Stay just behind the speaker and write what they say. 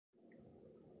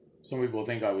Some people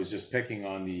think I was just picking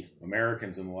on the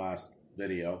Americans in the last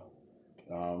video,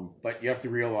 but you have to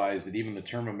realize that even the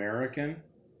term American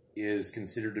is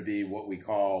considered to be what we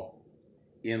call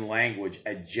in language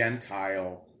a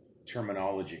Gentile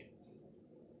terminology,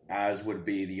 as would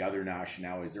be the other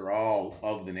nationalities. They're all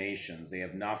of the nations. They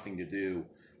have nothing to do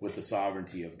with the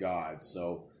sovereignty of God.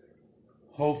 So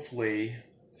hopefully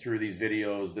through these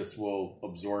videos this will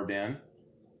absorb in.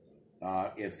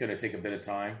 It's going to take a bit of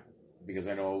time, because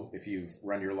I know if you've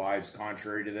run your lives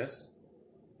contrary to this,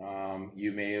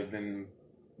 you may have been,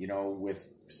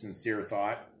 with sincere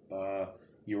thought,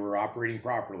 you were operating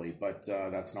properly, but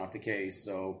that's not the case.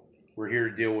 So we're here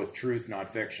to deal with truth,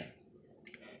 not fiction.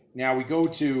 Now we go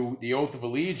to the oath of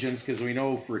allegiance, because we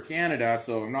know for Canada,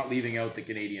 so I'm not leaving out the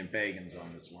Canadian pagans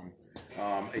on this one.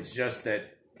 It's just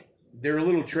that they're a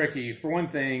little tricky. For one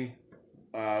thing,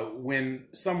 when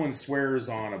someone swears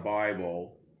on a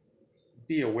Bible,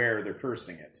 be aware they're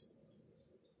cursing it.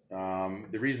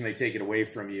 The reason they take it away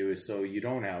from you is so you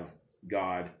don't have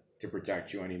God to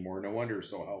protect you anymore. No wonder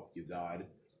so help you God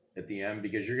at the end,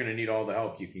 because you're going to need all the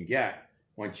help you can get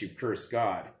once you've cursed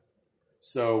God.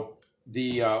 So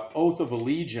the oath of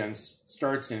allegiance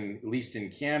starts at least in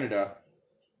Canada.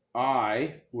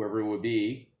 I, whoever it would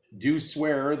be, do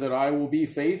swear that I will be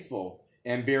faithful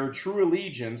and bear true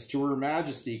allegiance to Her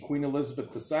Majesty Queen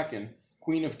Elizabeth II,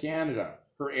 Queen of Canada,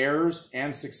 her heirs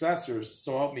and successors,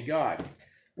 so help me God.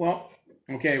 Well,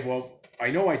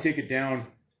 I know I take it down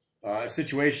a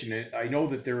situation. I know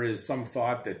that there is some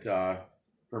thought that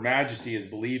Her Majesty is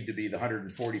believed to be the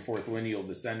 144th lineal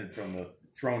descendant from the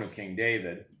throne of King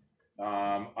David.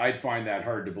 I'd find that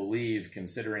hard to believe,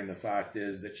 considering the fact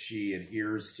is that she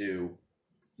adheres to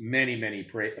many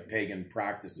pagan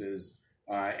practices,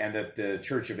 and that the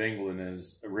Church of England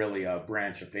is really a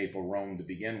branch of papal Rome to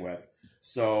begin with.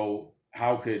 So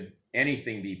how could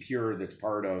anything be pure that's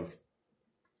part of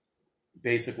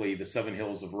basically the seven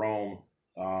hills of Rome,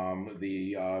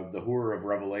 the Hur of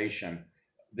Revelation?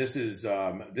 This is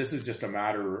just a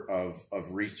matter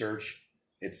of research.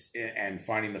 And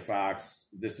finding the facts.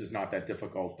 This is not that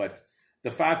difficult, but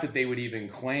the fact that they would even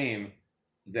claim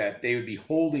that they would be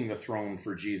holding the throne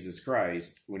for Jesus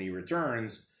Christ when he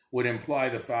returns would imply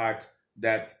the fact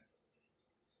that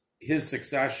his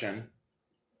succession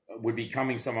would be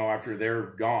coming somehow after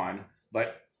they're gone.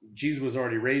 But Jesus was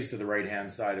already raised to the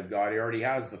right-hand side of God. He already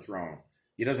has the throne.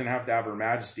 He doesn't have to have Her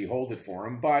Majesty hold it for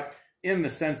him. But in the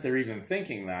sense they're even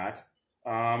thinking that,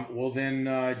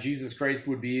 then Jesus Christ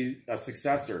would be a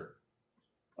successor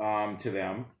to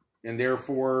them, and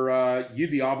therefore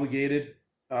you'd be obligated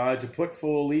to put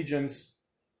full allegiance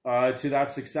to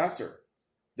that successor.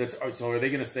 So are they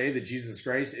going to say that Jesus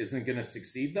Christ isn't going to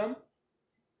succeed them?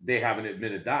 They haven't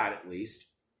admitted that, at least.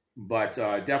 But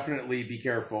definitely be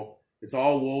careful. It's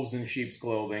all wolves in sheep's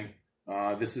clothing.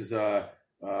 This is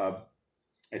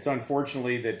it's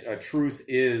unfortunately that truth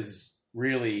is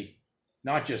really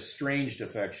not just strange to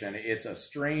fiction, it's a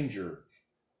stranger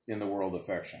in the world of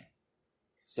fiction.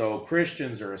 So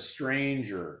Christians are a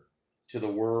stranger to the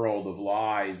world of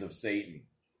lies of Satan.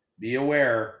 Be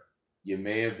aware, you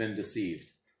may have been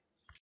deceived.